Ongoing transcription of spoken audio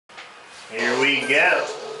Here we go.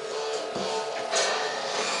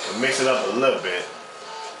 We'll mix it up a little bit.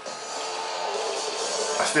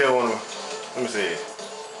 I still want to, let me see.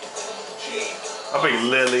 I'll pick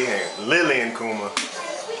Lily and Kuma.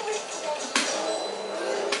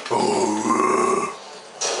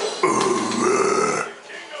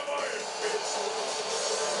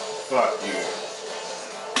 Fuck you.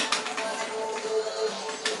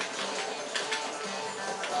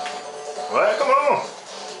 What? Come on.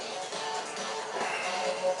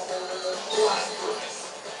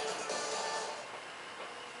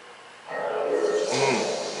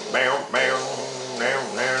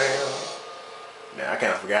 Now I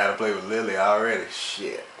kind of forgot how to play with Lily already.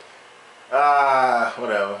 Shit.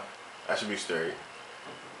 Whatever. I should be straight.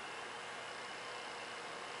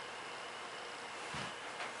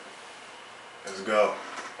 Let's go.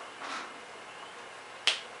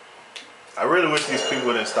 I really wish these people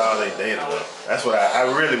would install their data though. That's what I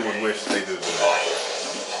really would wish they do that.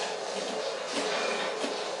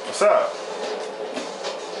 What's up?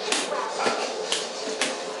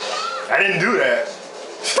 I didn't do that.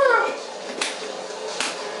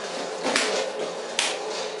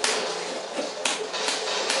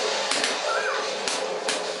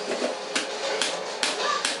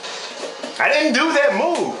 I didn't do that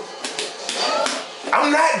move.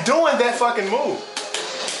 I'm not doing that fucking move.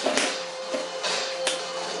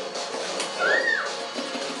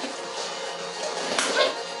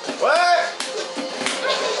 What?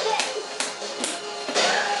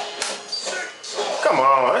 Come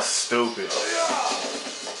on, that's stupid.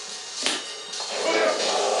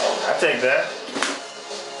 I take that.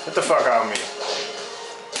 Get the fuck out of me.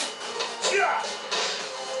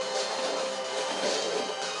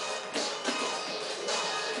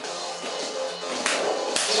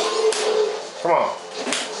 Come on.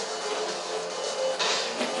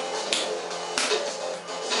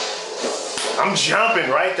 I'm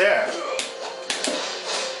jumping right there.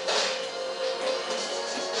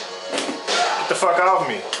 Get the fuck off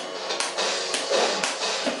me.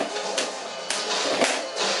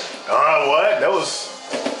 What? That was...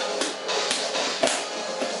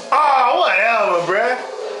 Oh, whatever, bruh.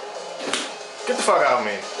 Get the fuck out of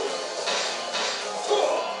me.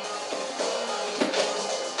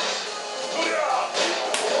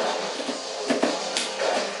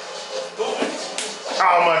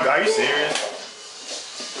 Oh my God, are you serious?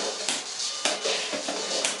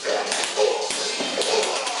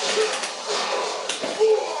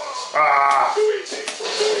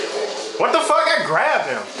 What the fuck? I grabbed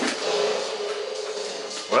him.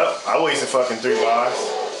 Well, I wasted fucking 3 bars.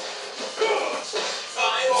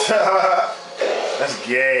 That's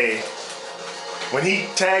gay. When he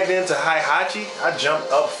tagged into Hihachi, I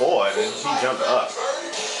jumped up forward and he jumped up.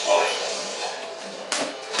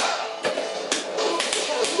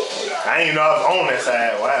 I didn't even know I was on that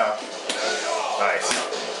side. Wow. Nice.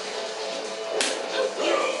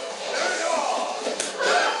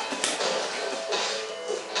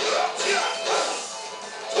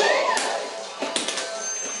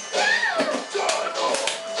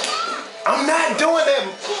 I'm not doing that.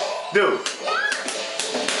 Dude.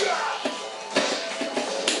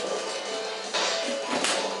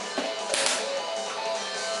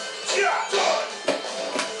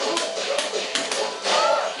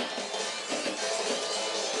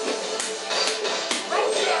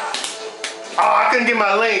 Oh, I couldn't get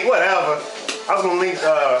my link. Whatever. I was gonna link.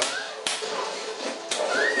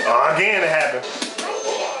 Again, it happened.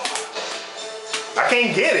 I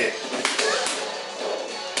can't get it.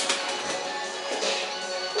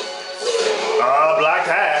 Blocked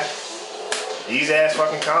high. Easy ass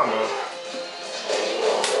fucking combo.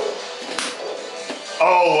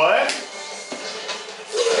 Oh, what?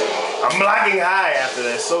 I'm blocking high after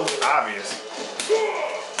that. So obvious.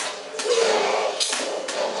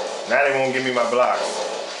 Now they won't give me my blocks.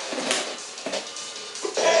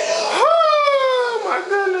 Oh my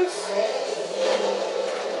goodness.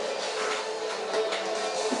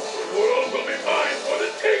 The world will be mine for the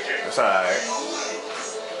taking. That's alright.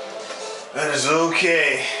 That is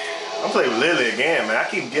okay. I'm playing with Lily again, man. I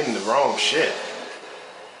keep getting the wrong shit.